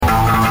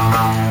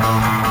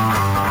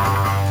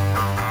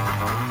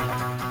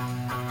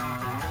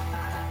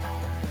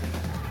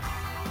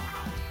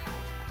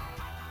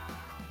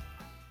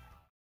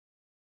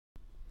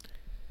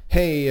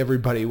Hey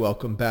everybody,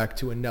 welcome back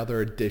to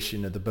another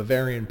edition of the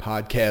Bavarian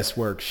Podcast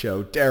Work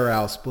Show. Der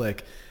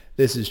Ausblick.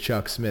 This is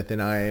Chuck Smith and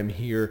I am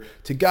here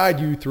to guide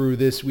you through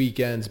this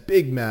weekend's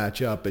big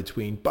matchup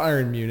between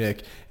Bayern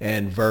Munich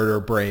and Werder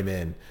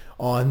Bremen.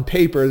 On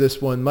paper,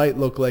 this one might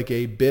look like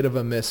a bit of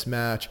a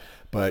mismatch,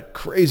 but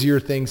crazier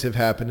things have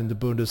happened in the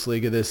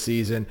Bundesliga this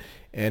season,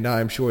 and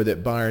I'm sure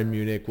that Bayern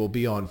Munich will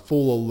be on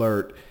full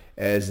alert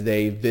as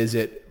they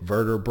visit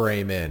Werder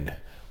Bremen.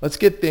 Let's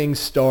get things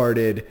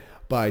started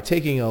by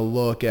taking a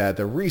look at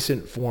the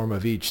recent form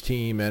of each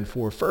team. And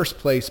for first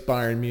place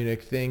Bayern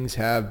Munich, things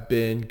have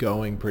been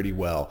going pretty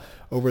well.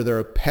 Over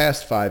their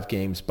past 5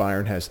 games,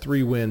 Bayern has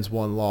 3 wins,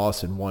 1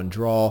 loss, and 1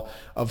 draw.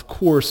 Of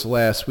course,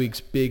 last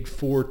week's big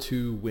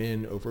 4-2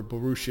 win over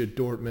Borussia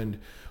Dortmund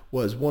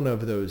was one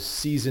of those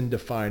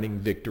season-defining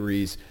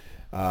victories.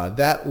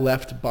 That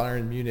left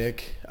Bayern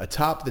Munich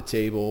atop the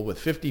table with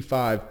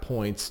 55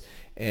 points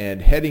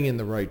and heading in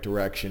the right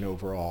direction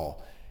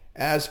overall.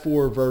 As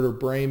for Werder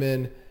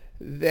Bremen,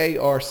 they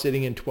are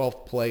sitting in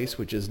 12th place,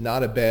 which is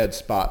not a bad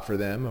spot for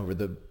them. Over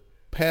the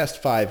past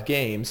 5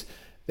 games,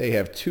 they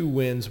have 2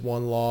 wins,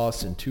 1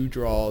 loss, and 2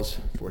 draws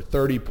for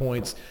 30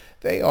 points.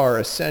 They are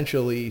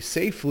essentially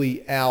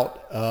safely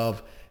out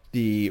of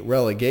the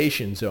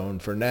relegation zone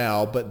for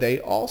now, but they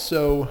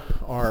also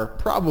are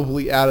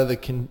probably out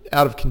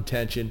of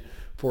contention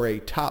for a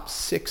top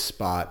 6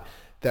 spot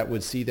that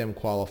would see them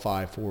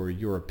qualify for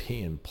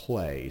European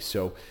play.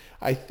 So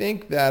I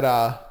think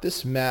that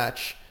this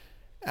match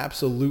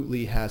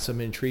absolutely has some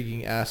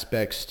intriguing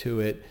aspects to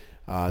it.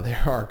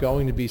 There are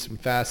going to be some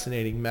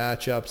fascinating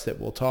matchups that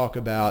we'll talk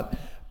about,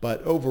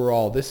 but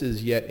overall, this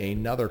is yet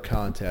another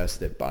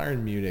contest that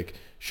Bayern Munich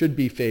should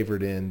be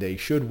favored in. They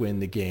should win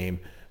the game,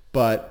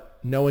 but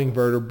knowing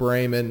Werder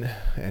Bremen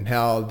and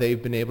how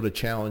they've been able to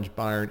challenge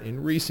Bayern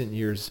in recent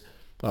years,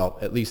 well,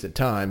 at least at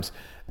times,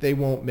 they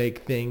won't make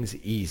things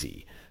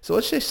easy. So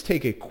let's just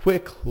take a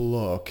quick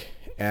look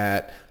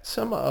at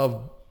some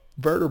of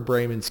Werder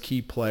Bremen's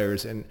key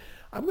players, and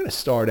I'm going to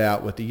start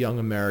out with the young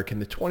American,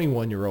 the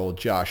 21-year-old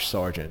Josh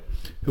Sargent,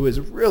 who has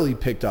really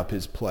picked up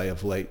his play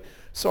of late.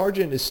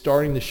 Sargent is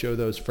starting to show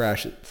those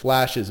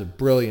flashes of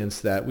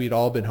brilliance that we'd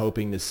all been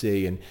hoping to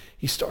see, and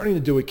he's starting to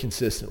do it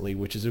consistently,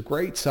 which is a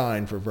great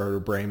sign for Werder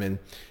Bremen.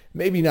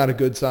 Maybe not a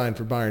good sign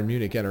for Bayern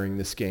Munich entering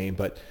this game,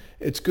 but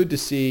it's good to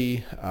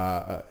see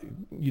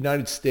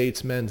United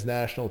States men's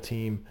national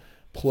team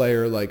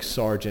player like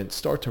Sargent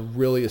start to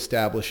really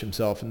establish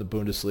himself in the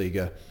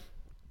Bundesliga.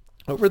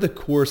 Over the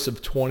course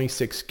of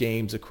 26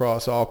 games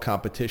across all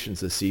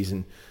competitions this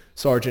season,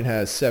 Sargent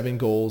has 7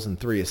 goals and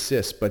 3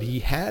 assists, but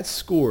he has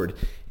scored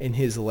in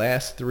his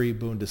last 3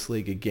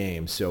 Bundesliga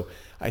games. So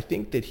I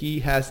think that he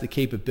has the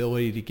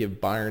capability to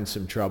give Bayern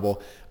some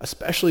trouble,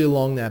 especially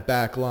along that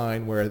back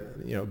line where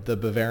the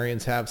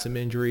Bavarians have some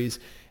injuries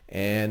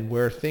and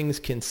where things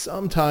can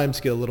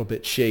sometimes get a little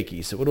bit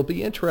shaky. So it'll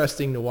be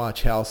interesting to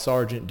watch how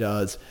Sargent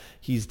does.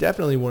 He's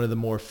definitely one of the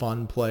more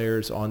fun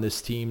players on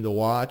this team to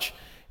watch.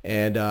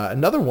 And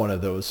another one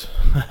of those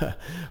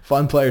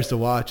fun players to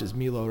watch is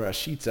Milot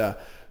Rashica,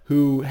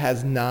 who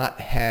has not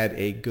had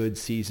a good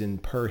season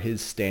per his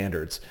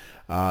standards.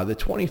 The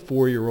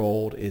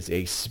 24-year-old is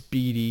a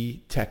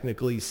speedy,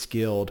 technically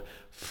skilled,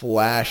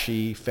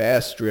 flashy,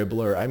 fast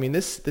dribbler. I mean,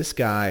 this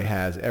guy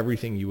has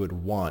everything you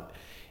would want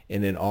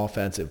in an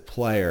offensive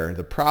player.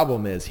 The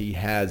problem is he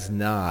has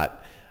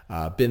not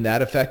been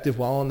that effective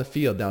while on the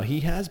field. Now, he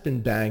has been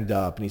banged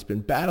up, and he's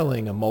been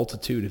battling a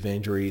multitude of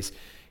injuries.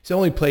 He's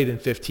only played in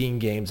 15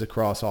 games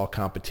across all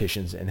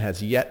competitions and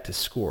has yet to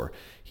score.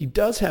 He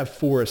does have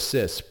 4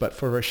 assists, but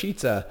for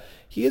Rashica,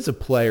 he is a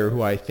player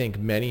who I think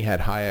many had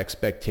high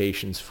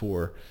expectations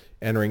for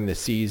entering the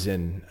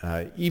season.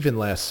 Even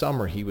last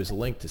summer, he was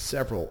linked to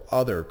several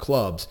other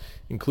clubs,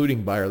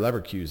 including Bayer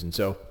Leverkusen.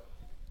 So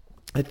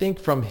I think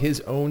from his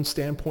own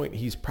standpoint,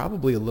 he's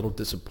probably a little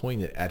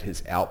disappointed at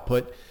his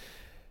output,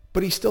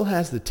 but he still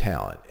has the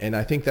talent. And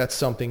I think that's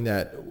something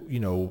that,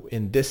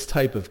 in this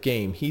type of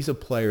game, he's a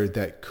player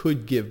that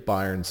could give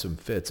Bayern some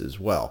fits as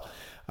well.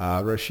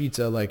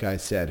 Rashica, like I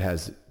said,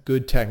 has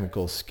good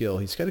technical skill.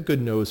 He's got a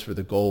good nose for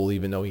the goal,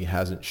 even though he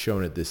hasn't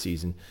shown it this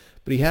season.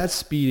 But he has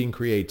speed and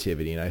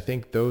creativity, and I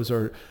think those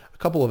are a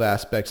couple of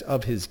aspects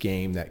of his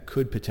game that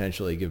could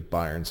potentially give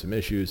Bayern some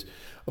issues.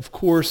 Of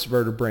course,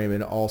 Werder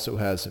Bremen also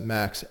has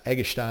Max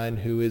Eggestein,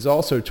 who is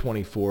also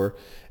 24.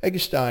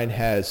 Eggestein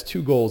has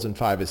 2 goals and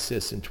 5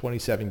 assists in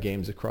 27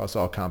 games across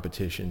all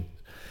competition.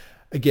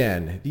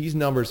 Again, these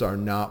numbers are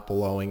not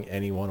blowing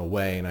anyone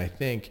away, and I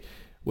think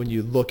when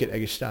you look at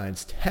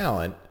Eggestein's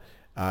talent,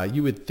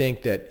 you would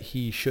think that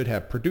he should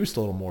have produced a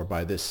little more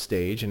by this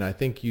stage, and I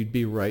think you'd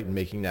be right in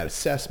making that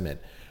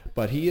assessment.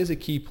 But he is a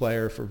key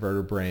player for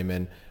Werder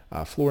Bremen.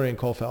 Florian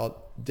Kohfeldt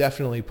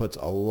definitely puts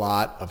a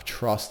lot of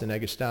trust in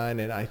Eggestein,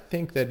 and I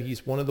think that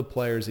he's one of the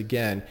players,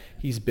 again,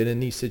 he's been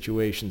in these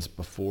situations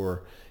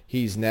before.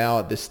 He's now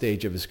at this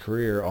stage of his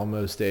career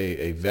almost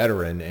a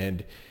veteran,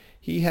 and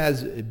he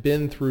has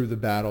been through the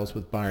battles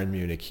with Bayern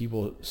Munich. He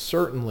will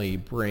certainly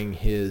bring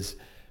his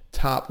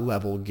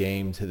top-level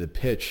game to the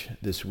pitch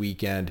this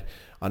weekend.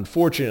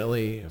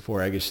 unfortunately for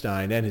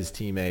Eggestein and his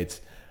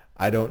teammates,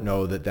 I don't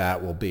know that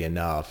that will be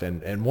enough.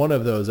 And one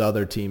of those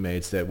other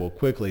teammates that we'll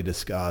quickly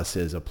discuss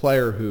is a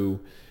player who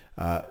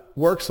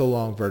works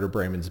along Werder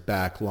Bremen's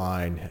back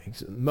line.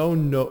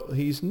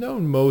 He's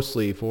known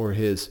mostly for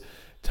his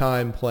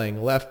time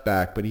playing left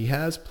back, but he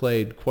has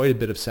played quite a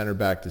bit of center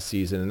back this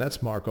season, and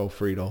that's Marco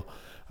Friedl,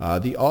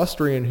 the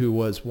Austrian who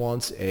was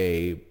once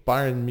a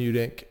Bayern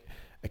Munich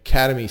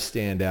academy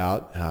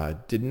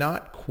standout, did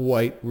not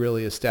quite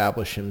really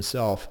establish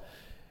himself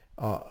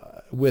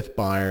with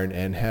Bayern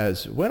and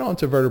has went on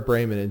to Werder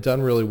Bremen and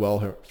done really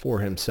well for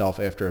himself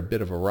after a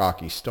bit of a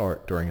rocky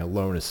start during a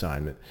loan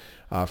assignment.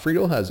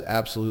 Friedl has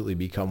absolutely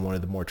become one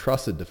of the more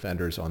trusted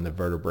defenders on the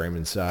Werder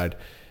Bremen side,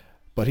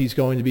 but he's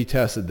going to be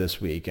tested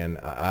this week, and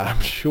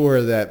I'm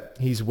sure that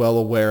he's well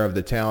aware of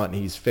the talent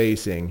he's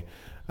facing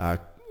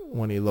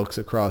when he looks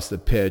across the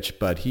pitch,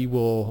 but he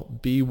will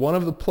be one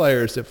of the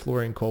players that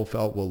Florian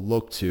Kohfeldt will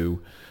look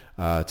to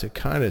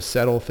kind of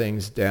settle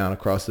things down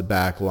across the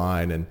back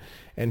line,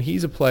 and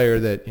he's a player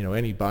that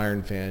any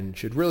Bayern fan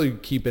should really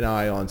keep an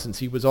eye on, since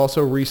he was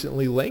also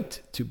recently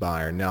linked to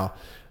Bayern. Now,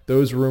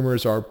 those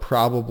rumors are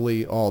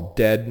probably all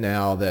dead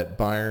now that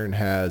Bayern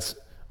has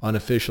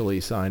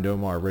unofficially signed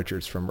Omar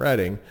Richards from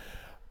Reading.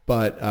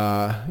 But,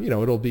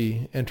 it'll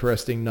be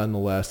interesting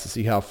nonetheless to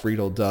see how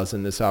Friedl does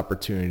in this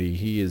opportunity.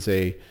 He is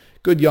a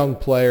good young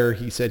player.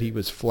 He said he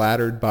was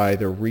flattered by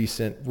the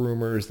recent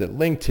rumors that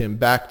linked him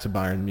back to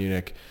Bayern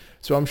Munich.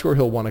 So I'm sure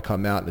he'll want to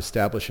come out and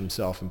establish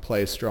himself and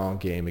play a strong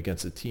game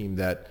against a team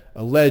that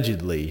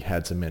allegedly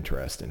had some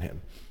interest in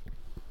him.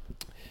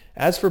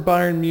 As for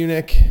Bayern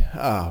Munich,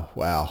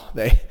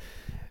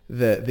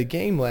 the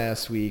game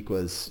last week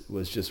was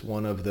just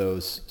one of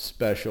those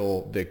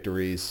special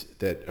victories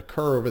that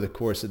occur over the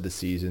course of the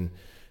season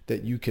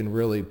that you can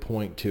really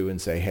point to and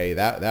say, hey,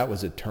 that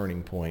was a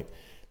turning point.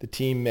 The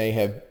team may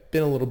have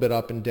been a little bit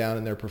up and down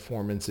in their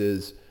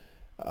performances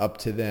up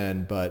to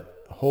then,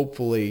 but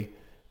hopefully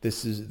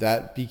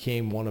that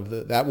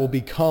will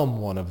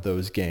become one of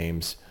those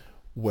games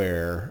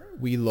where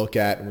we look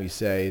at and we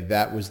say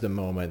that was the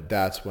moment,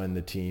 that's when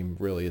the team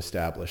really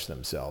established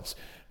themselves.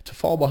 To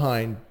fall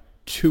behind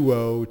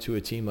 2-0 to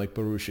a team like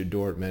Borussia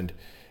Dortmund,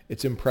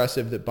 it's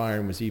impressive that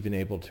Bayern was even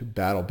able to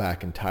battle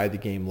back and tie the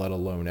game, let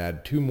alone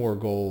add 2 more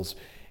goals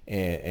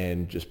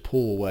and just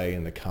pull away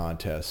in the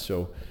contest.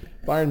 So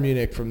Bayern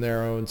Munich, from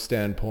their own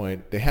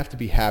standpoint, they have to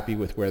be happy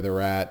with where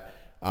they're at.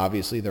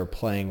 Obviously, they're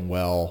playing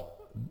well.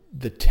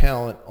 The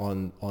talent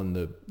on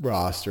the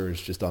roster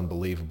is just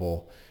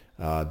unbelievable.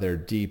 They're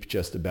deep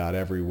just about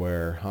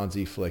everywhere.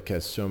 Hansi Flick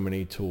has so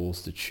many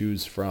tools to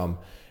choose from.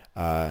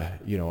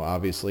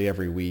 Obviously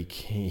every week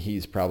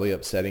he's probably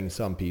upsetting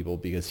some people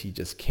because he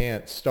just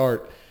can't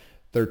start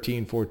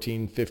 13,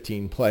 14,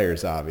 15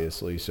 players,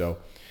 obviously. So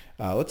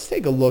let's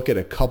take a look at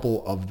a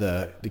couple of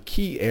the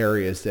key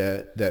areas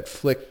that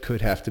Flick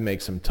could have to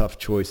make some tough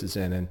choices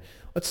in. And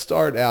let's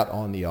start out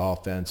on the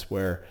offense,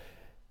 where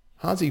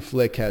Hansi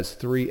Flick has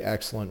 3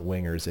 excellent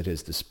wingers at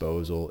his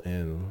disposal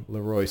in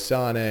Leroy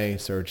Sané,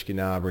 Serge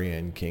Gnabry,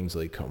 and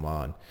Kingsley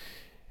Coman.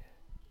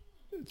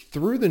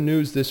 Through the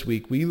news this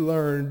week, we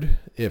learned,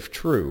 if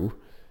true,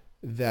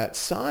 that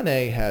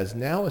Sané has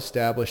now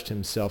established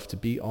himself to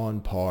be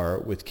on par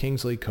with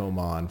Kingsley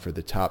Coman for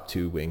the top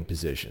 2 wing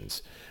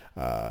positions.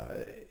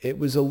 It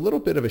was a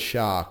little bit of a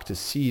shock to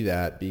see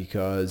that,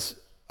 because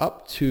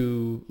up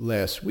to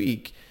last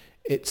week,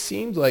 it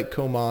seemed like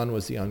Coman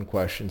was the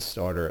unquestioned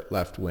starter at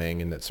left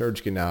wing and that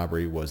Serge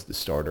Gnabry was the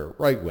starter at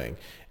right wing.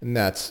 And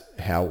that's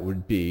how it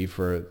would be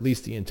for at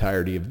least the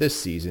entirety of this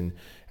season,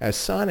 as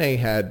Sané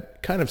had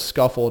kind of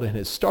scuffled in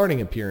his starting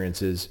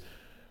appearances,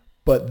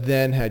 but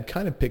then had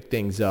kind of picked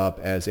things up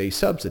as a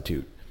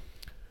substitute.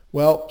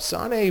 Well,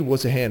 Sané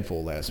was a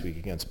handful last week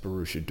against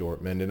Borussia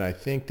Dortmund, and I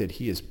think that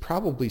he has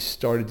probably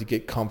started to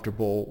get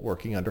comfortable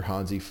working under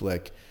Hansi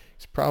Flick.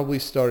 He's probably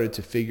started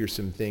to figure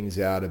some things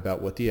out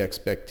about what the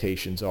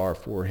expectations are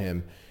for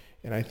him,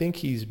 and I think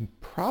he's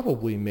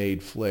probably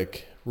made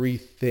Flick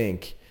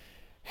rethink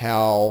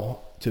how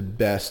to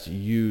best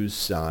use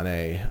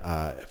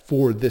Sané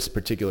for this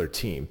particular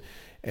team.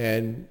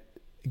 And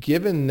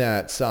given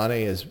that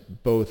Sané has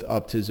both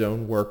upped his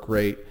own work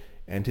rate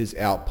and his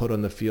output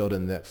on the field,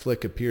 and that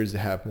Flick appears to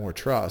have more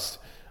trust,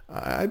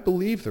 I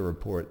believe the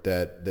report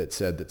that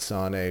said that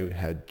Sané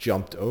had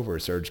jumped over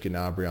Serge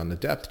Gnabry on the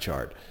depth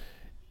chart.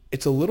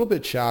 It's a little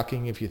bit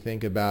shocking if you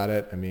think about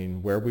it. I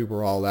mean, where we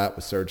were all at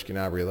with Serge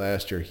Gnabry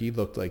last year, he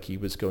looked like he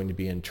was going to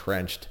be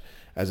entrenched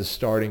as a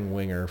starting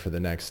winger for the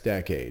next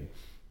decade.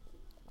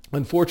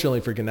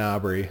 Unfortunately for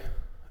Gnabry,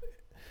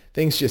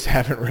 things just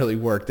haven't really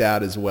worked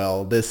out as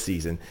well this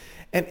season.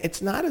 And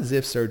it's not as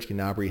if Serge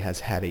Gnabry has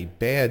had a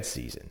bad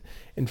season.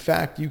 In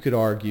fact, you could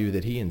argue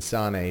that he and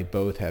Sané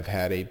both have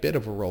had a bit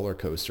of a roller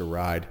coaster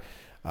ride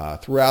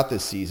throughout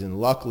this season,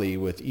 luckily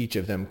with each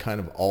of them kind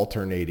of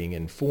alternating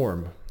in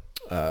form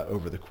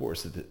over the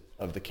course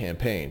of the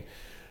campaign.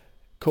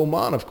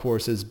 Coman, of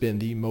course, has been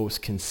the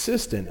most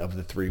consistent of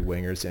the 3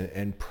 wingers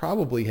and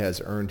probably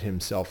has earned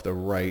himself the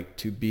right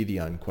to be the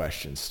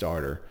unquestioned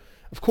starter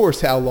Of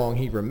course, how long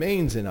he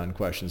remains an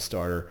unquestioned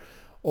starter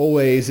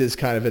always is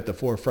kind of at the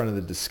forefront of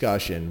the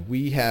discussion.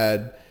 We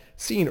had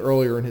seen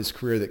earlier in his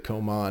career that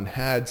Coman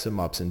had some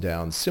ups and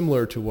downs,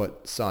 similar to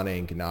what Sané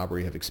and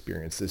Gnabry have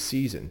experienced this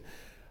season.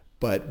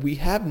 But we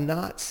have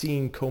not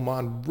seen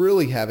Coman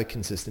really have a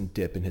consistent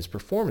dip in his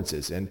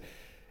performances. And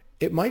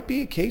it might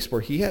be a case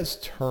where he has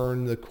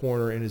turned the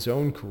corner in his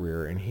own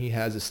career and he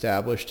has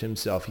established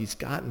himself. He's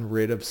gotten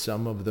rid of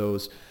some of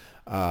those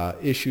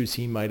issues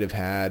he might have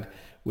had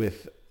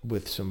with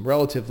some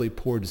relatively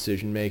poor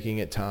decision making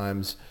at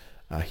times.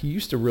 He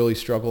used to really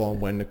struggle on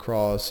when to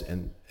cross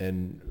and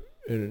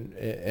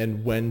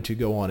when to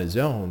go on his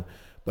own,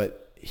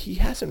 but he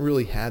hasn't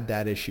really had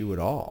that issue at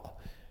all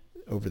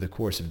over the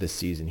course of this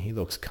season. He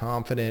looks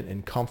confident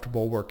and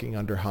comfortable working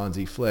under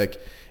Hansi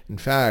Flick. In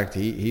fact,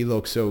 he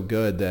looks so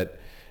good that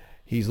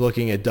he's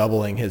looking at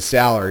doubling his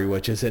salary,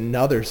 which is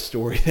another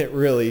story that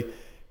really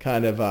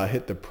kind of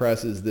hit the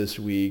presses this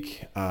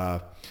week.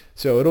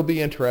 So it'll be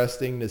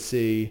interesting to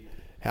see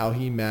how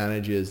he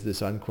manages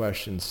this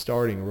unquestioned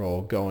starting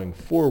role going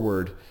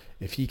forward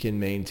if he can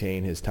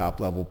maintain his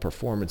top-level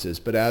performances.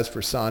 But as for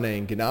Sané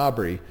and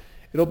Gnabry,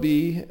 it'll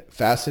be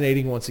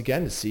fascinating once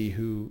again to see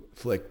who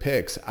Flick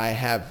picks. I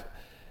have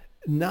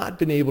not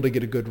been able to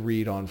get a good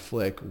read on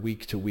Flick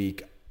week to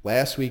week.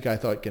 Last week I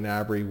thought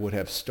Gnabry would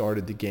have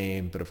started the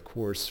game, but of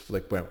course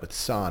Flick went with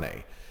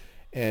Sané.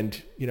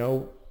 And,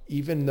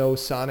 even though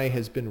Sané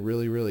has been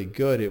really, really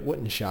good, it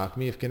wouldn't shock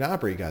me if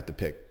Gnabry got the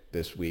pick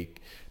this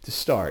week to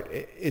start.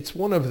 It's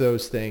one of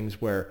those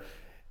things where,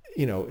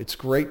 it's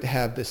great to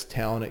have this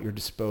talent at your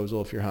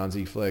disposal if you're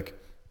Hansi Flick.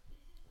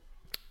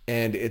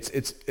 And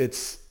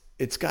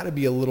it's got to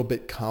be a little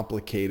bit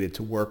complicated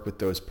to work with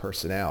those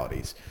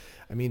personalities.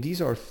 I mean,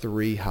 these are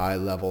three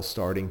high-level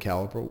starting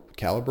caliber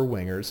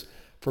wingers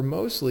for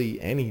mostly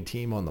any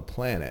team on the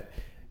planet.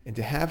 And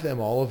to have them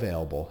all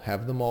available,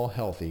 have them all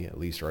healthy, at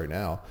least right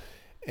now,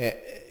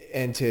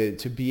 and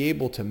to be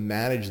able to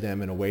manage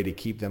them in a way to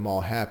keep them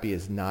all happy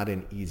is not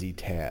an easy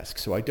task.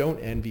 So I don't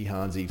envy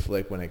Hansi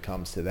Flick when it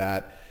comes to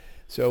that.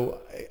 So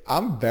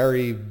I'm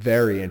very,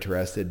 very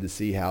interested to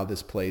see how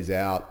this plays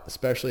out,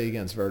 especially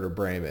against Werder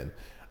Bremen.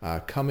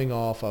 Coming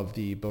off of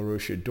the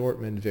Borussia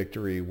Dortmund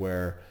victory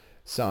where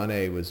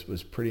Sané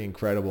was pretty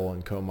incredible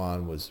and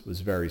Coman was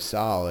very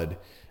solid,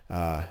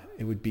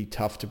 it would be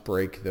tough to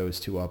break those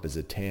two up as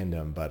a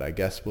tandem. But I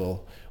guess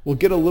we'll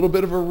get a little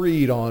bit of a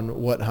read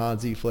on what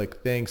Hansi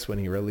Flick thinks when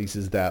he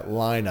releases that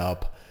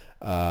lineup,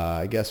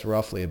 I guess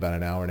roughly about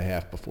an hour and a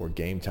half before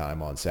game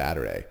time on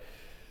Saturday.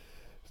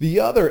 The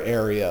other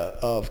area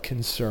of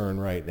concern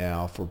right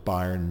now for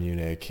Bayern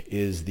Munich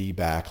is the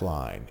back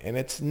line. And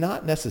it's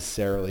not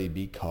necessarily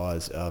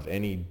because of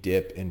any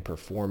dip in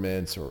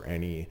performance or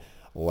any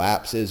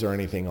lapses or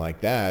anything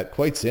like that.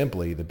 Quite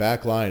simply, the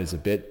back line is a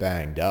bit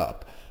banged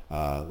up.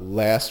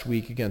 Last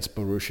week against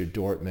Borussia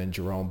Dortmund,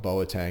 Jerome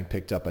Boateng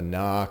picked up a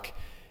knock.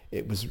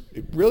 It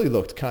really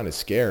looked kind of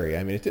scary.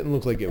 I mean, it didn't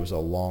look like it was a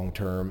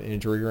long-term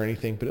injury or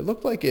anything, but it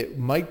looked like it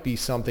might be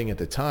something at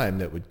the time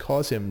that would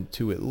cause him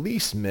to at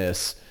least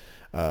miss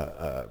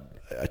a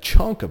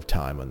chunk of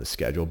time on the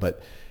schedule.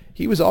 But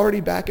he was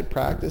already back at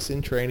practice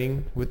and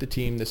training with the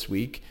team this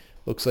week.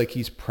 Looks like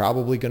he's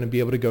probably going to be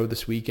able to go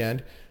this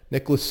weekend.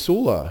 Niklas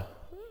Süle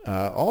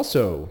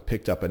also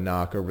picked up a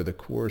knock over the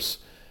course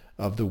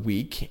of the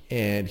week,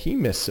 and he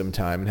missed some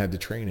time and had to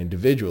train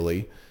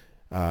individually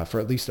for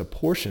at least a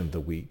portion of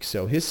the week.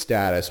 So his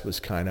status was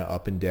kind of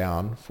up and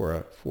down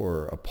for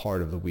a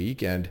part of the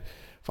week. And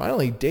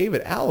finally,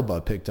 David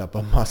Alaba picked up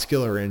a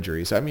muscular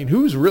injury. So, I mean,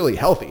 who's really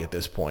healthy at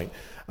this point?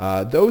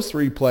 Those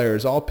three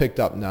players all picked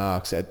up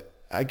knocks.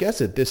 I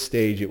guess at this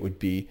stage it would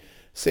be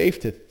safe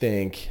to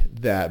think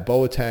that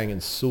Boateng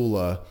and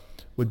Süle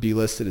would be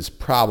listed as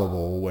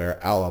probable, where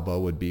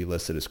Alaba would be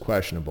listed as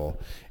questionable.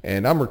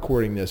 And I'm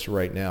recording this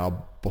right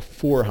now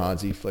before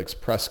Hansi Flick's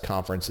press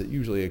conference that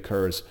usually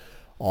occurs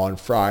on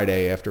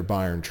Friday after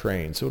Bayern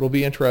trains. So it'll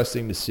be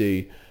interesting to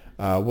see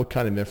what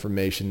kind of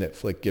information that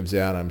Flick gives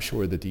out. I'm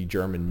sure that the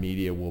German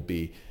media will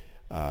be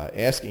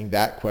asking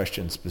that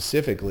question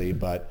specifically,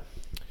 but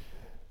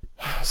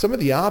some of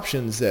the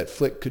options that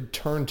Flick could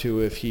turn to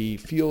if he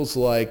feels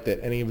like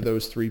that any of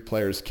those three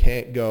players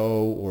can't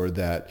go, or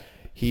that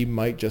he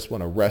might just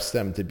want to rest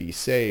them to be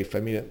safe.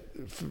 I mean,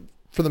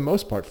 for the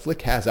most part,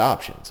 Flick has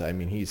options. I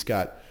mean, he's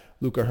got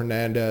Luca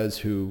Hernandez,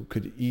 who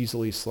could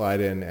easily slide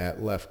in at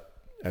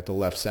the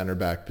left center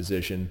back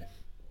position.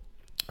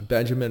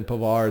 Benjamin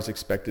Pavard is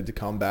expected to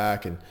come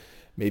back, and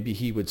maybe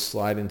he would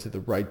slide into the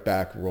right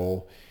back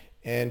role.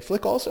 And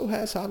Flick also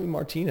has Javi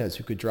Martinez,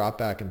 who could drop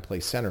back and play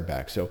center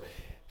back. So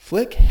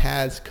Flick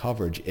has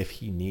coverage if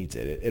he needs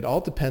it. It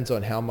all depends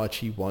on how much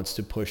he wants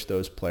to push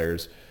those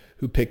players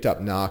who picked up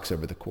knocks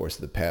over the course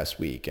of the past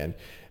week. And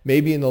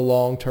maybe in the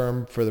long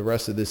term for the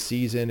rest of this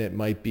season, it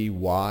might be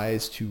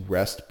wise to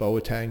rest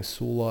Boateng,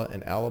 Süle,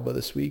 and Alaba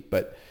this week,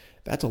 but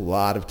that's a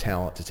lot of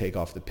talent to take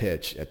off the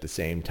pitch at the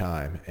same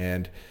time.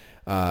 And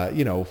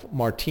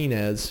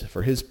Martinez,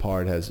 for his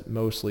part, has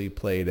mostly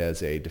played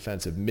as a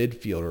defensive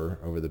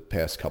midfielder over the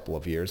past couple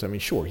of years. I mean,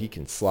 sure, he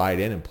can slide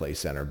in and play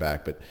center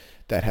back, but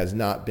that has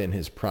not been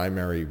his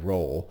primary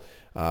role.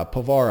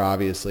 Pavard,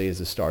 obviously,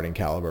 is a starting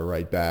caliber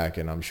right back,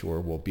 and I'm sure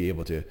will be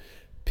able to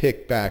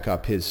pick back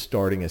up his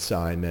starting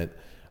assignment.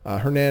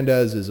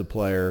 Hernandez is a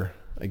player,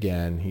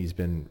 again, he's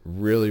been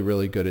really,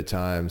 really good at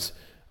times.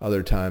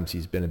 Other times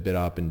he's been a bit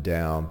up and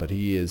down, but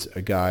he is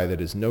a guy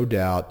that is no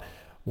doubt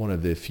one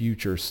of the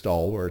future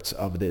stalwarts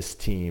of this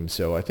team.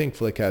 So I think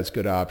Flick has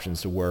good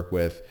options to work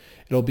with.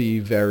 It'll be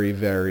very,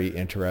 very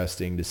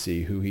interesting to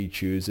see who he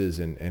chooses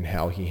and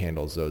how he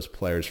handles those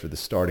players for the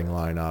starting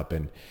lineup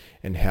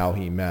and how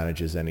he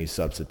manages any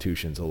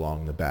substitutions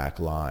along the back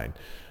line.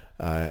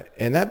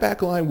 And that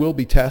back line will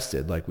be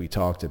tested, like we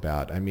talked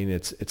about. I mean,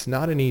 it's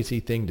not an easy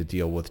thing to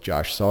deal with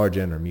Josh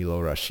Sargent or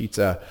Milo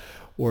Rashica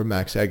or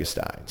Max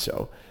Eggestein.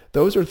 So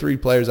those are three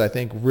players I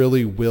think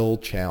really will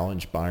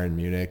challenge Bayern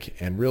Munich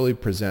and really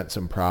present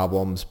some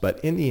problems. But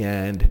in the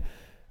end,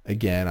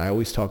 again, I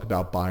always talk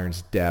about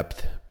Bayern's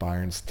depth,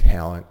 Bayern's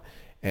talent,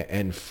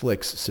 and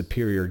Flick's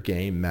superior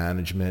game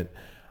management.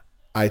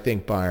 I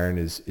think Bayern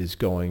is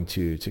going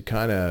to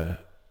kind of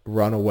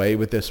run away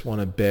with this one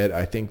a bit.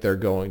 I think they're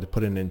going to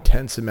put an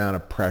intense amount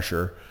of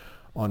pressure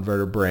on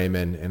Werder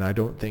Bremen, and I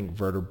don't think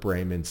Werder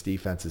Bremen's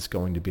defense is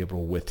going to be able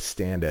to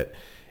withstand it.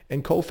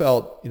 And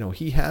Kohfeldt,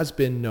 he has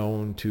been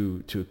known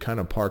to kind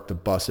of park the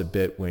bus a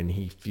bit when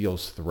he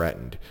feels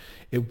threatened.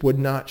 It would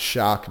not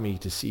shock me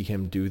to see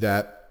him do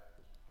that.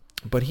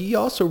 But he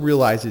also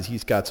realizes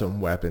he's got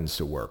some weapons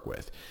to work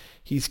with.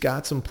 He's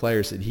got some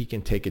players that he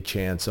can take a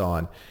chance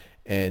on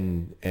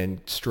and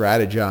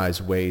strategize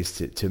ways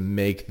to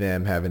make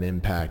them have an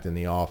impact in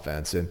the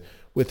offense. And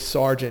with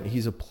Sargent,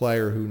 he's a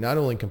player who not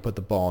only can put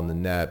the ball in the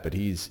net, but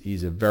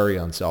he's a very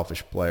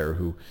unselfish player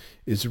who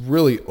is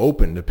really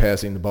open to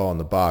passing the ball in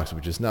the box,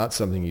 which is not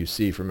something you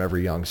see from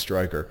every young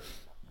striker.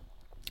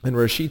 And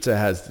Rashica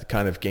has the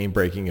kind of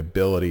game-breaking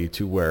ability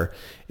to where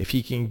if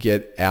he can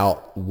get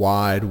out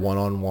wide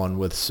one-on-one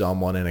with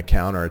someone in a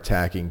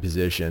counter-attacking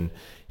position,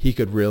 he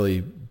could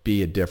really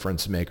be a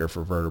difference maker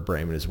for Werder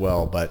Bremen as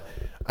well. But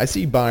I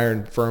see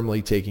Bayern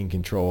firmly taking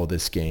control of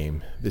this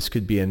game. This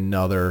could be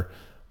another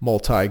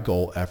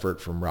multi-goal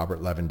effort from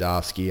Robert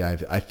Lewandowski.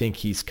 I think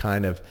he's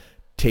kind of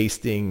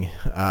tasting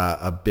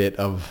a bit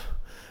of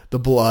the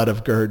blood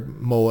of Gerd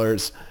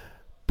Muller's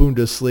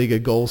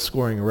Bundesliga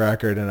goal-scoring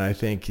record, and I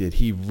think that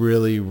he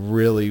really,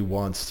 really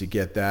wants to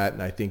get that,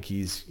 and I think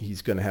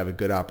he's going to have a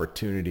good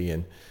opportunity.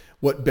 And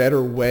what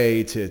better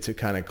way to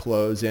kind of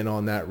close in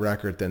on that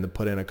record than to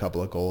put in a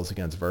couple of goals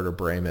against Werder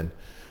Bremen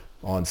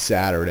on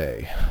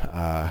Saturday.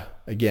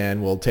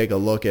 Again, we'll take a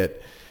look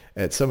at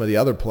some of the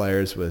other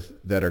players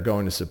that are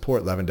going to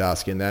support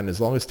Lewandowski in that. And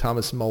as long as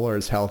Thomas Muller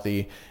is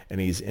healthy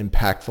and he's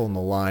impactful in the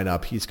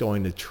lineup, he's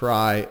going to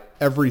try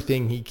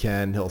everything he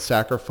can. He'll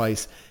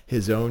sacrifice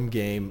his own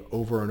game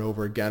over and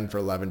over again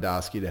for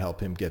Lewandowski to help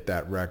him get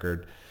that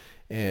record.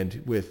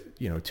 And with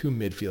two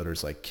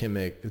midfielders like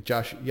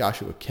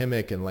Joshua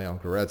Kimmich and Leon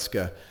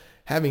Goretzka,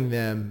 having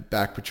them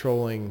back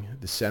patrolling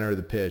the center of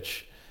the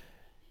pitch,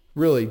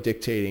 really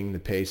dictating the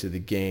pace of the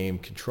game,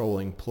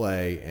 controlling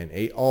play,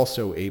 and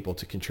also able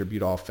to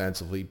contribute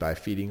offensively by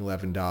feeding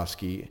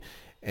Lewandowski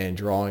and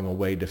drawing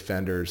away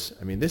defenders.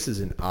 I mean, this is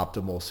an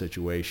optimal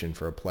situation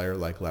for a player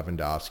like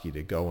Lewandowski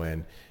to go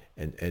in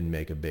and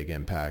make a big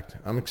impact.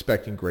 I'm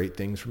expecting great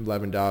things from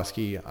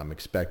Lewandowski. I'm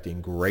expecting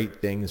great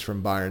things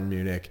from Bayern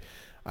Munich.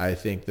 I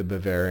think the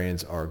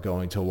Bavarians are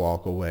going to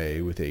walk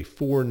away with a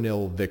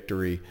 4-0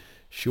 victory.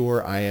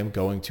 Sure, I am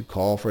going to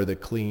call for the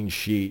clean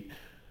sheet,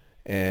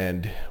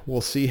 and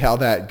we'll see how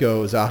that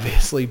goes.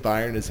 Obviously,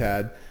 Bayern has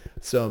had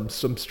some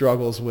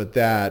struggles with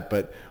that,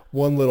 but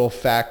one little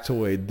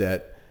factoid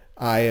that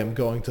I am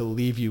going to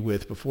leave you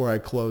with before I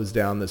close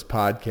down this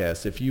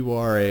podcast. If you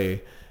are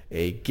a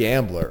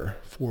gambler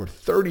for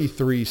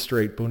 33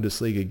 straight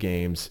Bundesliga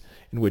games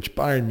in which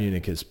Bayern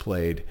Munich has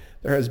played,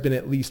 there has been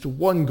at least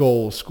one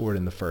goal scored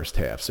in the first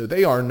half. So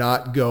they are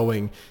not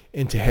going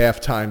into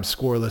halftime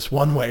scoreless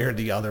one way or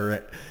the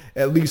other,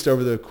 at least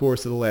over the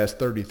course of the last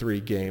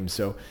 33 games.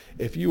 So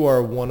if you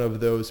are one of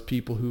those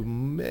people who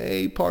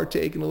may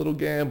partake in a little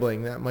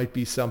gambling, that might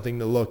be something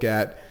to look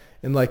at.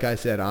 And like I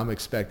said, I'm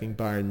expecting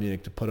Bayern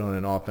Munich to put on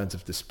an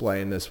offensive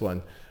display in this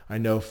one. I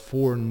know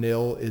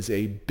 4-0 is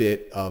a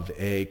bit of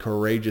a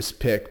courageous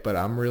pick, but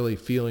I'm really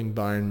feeling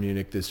Bayern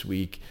Munich this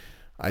week.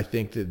 I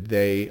think that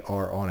they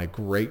are on a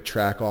great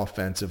track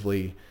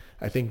offensively.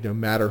 I think no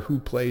matter who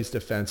plays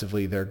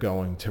defensively, they're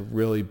going to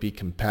really be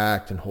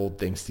compact and hold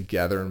things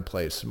together and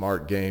play a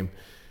smart game.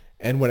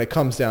 And when it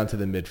comes down to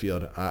the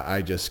midfield,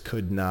 I just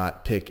could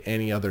not pick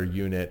any other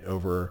unit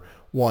over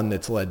one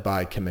that's led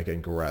by Kimmich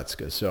and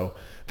Goretzka. So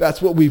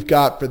that's what we've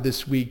got for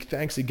this week.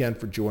 Thanks again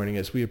for joining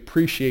us. We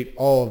appreciate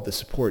all of the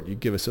support you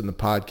give us on the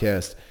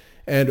podcast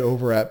and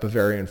over at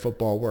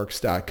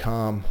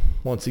BavarianFootballWorks.com.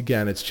 Once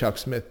again, it's Chuck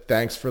Smith.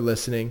 Thanks for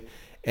listening,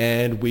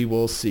 and we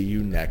will see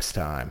you next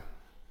time.